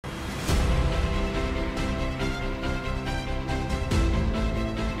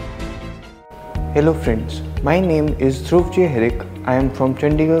Hello friends, my name is Dhruva J Herrick. I am from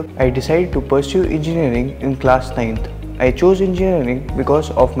Chandigarh. I decided to pursue engineering in class 9th. I chose engineering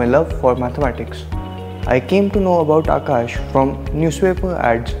because of my love for mathematics. I came to know about Aakash from newspaper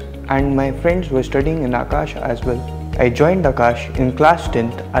ads and my friends were studying in Aakash as well. I joined Aakash in class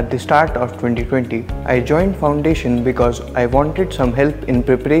 10th at the start of 2020. I joined Foundation because I wanted some help in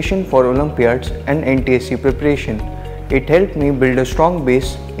preparation for Olympiads and NTSC preparation. It helped me build a strong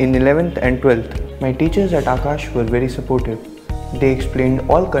base in 11th and 12th. My teachers at Aakash were very supportive. They explained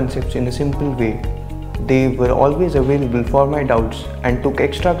all concepts in a simple way. They were always available for my doubts and took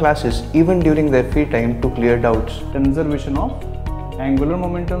extra classes even during their free time to clear doubts. Conservation of angular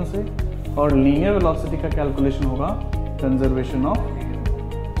momentum से और linear velocity का calculation होगा conservation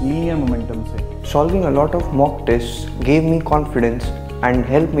of linear momentum से. Solving a lot of mock tests gave me confidence and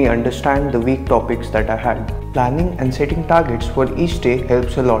helped me understand the weak topics that I had. Planning and setting targets for each day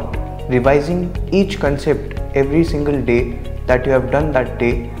helps a lot. Revising each concept every single day that you have done that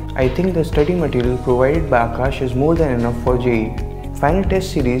day. I think the study material provided by Aakash is more than enough for JEE. Final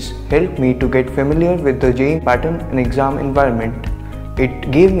test series helped me to get familiar with the JEE pattern and exam environment.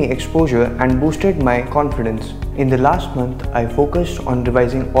 It gave me exposure and boosted my confidence. In the last month, I focused on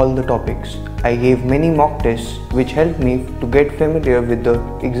revising all the topics. I gave many mock tests which helped me to get familiar with the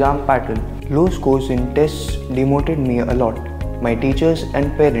exam pattern. Low scores in tests demoted me a lot. My teachers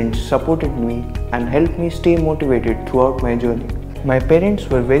and parents supported me and helped me stay motivated throughout my journey. My parents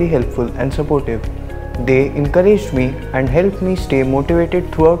were very helpful and supportive. They encouraged me and helped me stay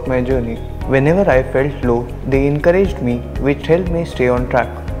motivated throughout my journey. Whenever I felt low, they encouraged me, which helped me stay on track.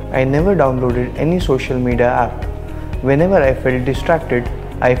 I never downloaded any social media app. Whenever I felt distracted,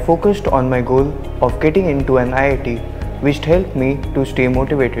 I focused on my goal of getting into an IIT, which helped me to stay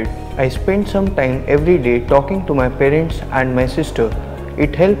motivated. I spent some time every day talking to my parents and my sister.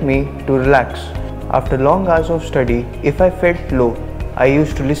 It helped me to relax. After long hours of study, if I felt low, I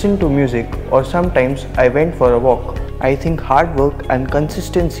used to listen to music or sometimes I went for a walk. I think hard work and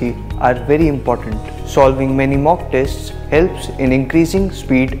consistency are very important. Solving many mock tests helps in increasing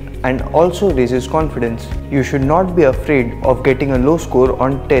speed and also raises confidence. You should not be afraid of getting a low score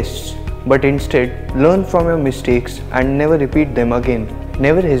on tests, but instead learn from your mistakes and never repeat them again.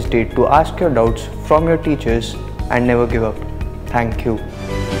 Never hesitate to ask your doubts from your teachers and never give up. Thank you.